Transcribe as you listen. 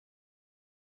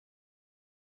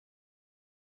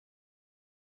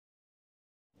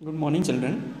Good morning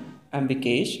children, I am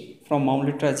Vikesh from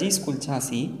MLZS School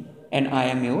Jhansi and I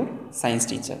am your science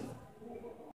teacher.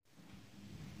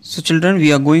 So children,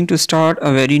 we are going to start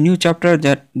a very new chapter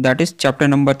that is chapter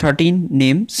number 13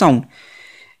 named sound.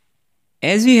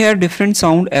 As we hear different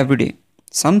sound every day,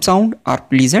 some sound are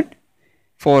pleasant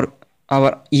for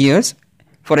our ears,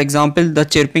 for example the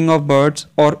chirping of birds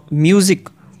or music.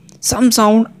 Some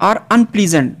sound are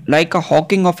unpleasant like a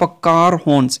honking of a car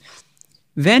horns.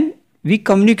 When we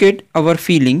communicate our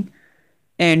feeling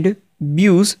and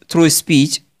views through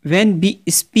speech, when we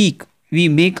speak, we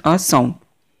make a sound.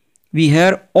 We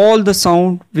hear all the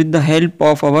sound with the help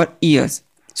of our ears.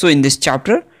 So in this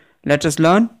chapter, let us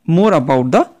learn more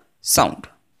about the sound.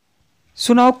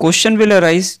 So now question will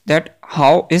arise that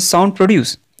how is sound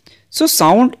produced? So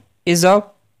sound is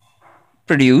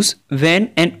produced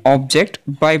when an object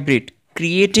vibrates,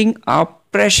 creating a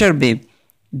pressure wave.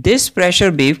 This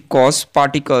pressure wave causes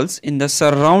particles in the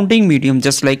surrounding medium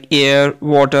just like air,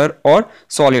 water or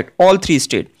solid, all three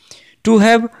states, to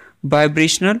have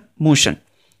vibrational motion.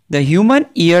 The human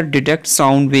ear detects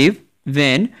sound wave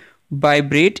when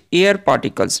vibrate air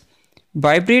particles.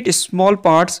 Vibrate small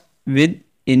parts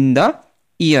within the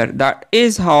ear. That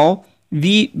is how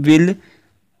we will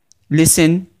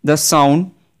listen the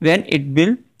sound when it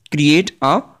will create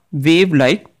a wave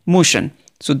like motion.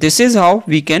 So this is how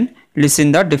we can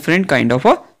listen the different kind of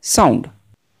a sound.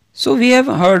 So we have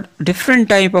heard different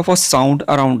type of a sound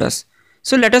around us.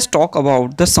 So let us talk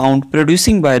about the sound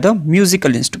producing by the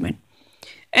musical instrument.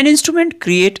 An instrument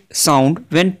create sound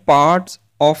when parts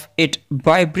of it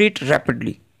vibrate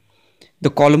rapidly. The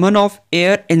column of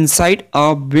air inside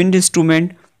a wind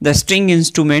instrument, the string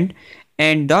instrument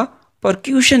and the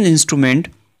percussion instrument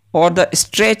or the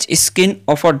stretch skin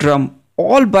of a drum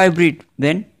all vibrate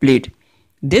when played.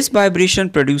 This vibration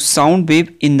produces sound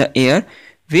wave in the air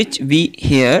which we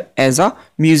hear as a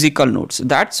musical notes.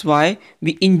 That's why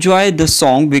we enjoy the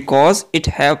song, because it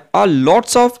have a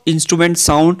lots of instrument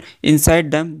sound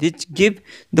inside them which give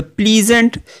the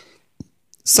pleasant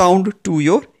sound to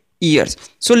your ears.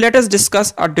 So let us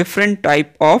discuss a different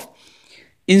type of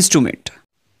instrument.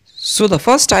 So the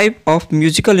first type of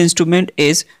musical instrument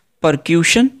is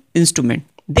percussion instrument.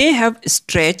 They have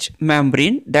stretch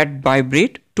membrane that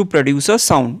vibrate to produce a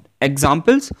sound.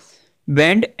 Examples: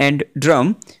 band and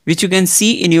drum, which you can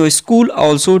see in your school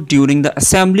also during the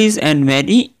assemblies and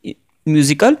many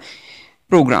musical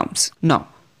programs. Now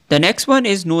the next one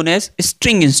is known as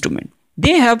string instrument.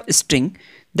 They have string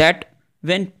that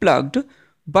when plugged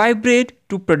vibrate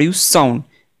to produce sound,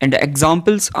 and the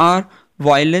examples are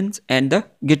violins and the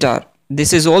guitar.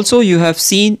 This is also you have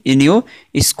seen in your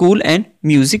school and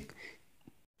music.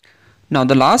 Now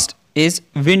the last is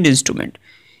wind instrument.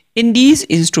 In these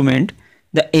instrument,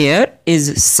 the air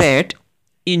is set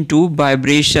into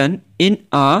vibration in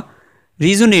a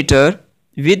resonator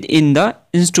within the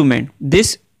instrument.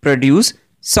 This produce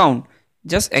sound.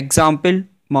 Just example: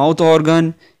 mouth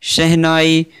organ,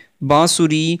 shehnai,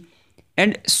 bansuri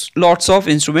and lots of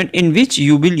instrument in which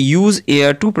you will use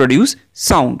air to produce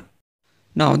sound.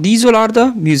 Now these all are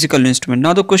the musical instruments.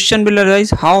 Now the question will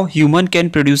arise how human can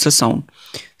produce a sound.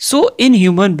 So in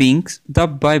human beings, the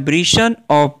vibration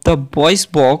of the voice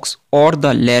box or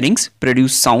the larynx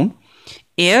produce sound.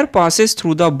 Air passes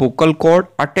through the vocal cord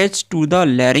attached to the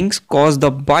larynx cause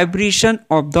the vibration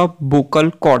of the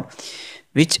vocal cord,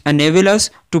 which enable us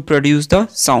to produce the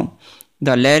sound.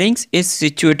 The larynx is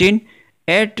situated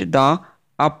at the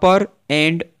upper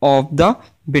end of the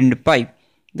windpipe.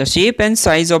 The shape and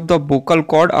size of the vocal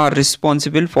cord are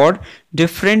responsible for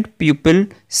different people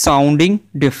sounding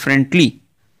differently.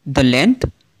 The length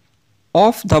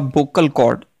of the vocal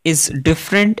cord is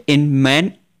different in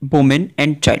man, woman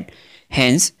and child.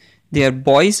 Hence, their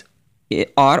voice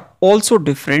are also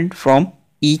different from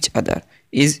each other,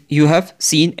 as you have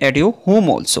seen at your home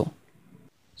also.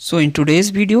 So in today's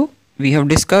video, we have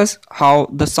discussed how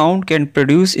the sound can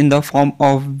produce in the form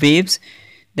of waves.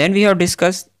 Then we have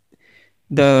discussed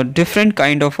the different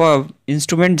kind of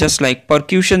instrument just like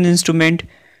percussion instrument,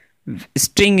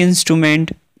 string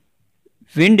instrument,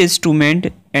 wind instrument,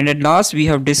 and at last we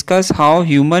have discussed how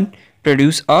human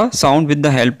produce a sound with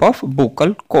the help of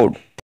vocal cord.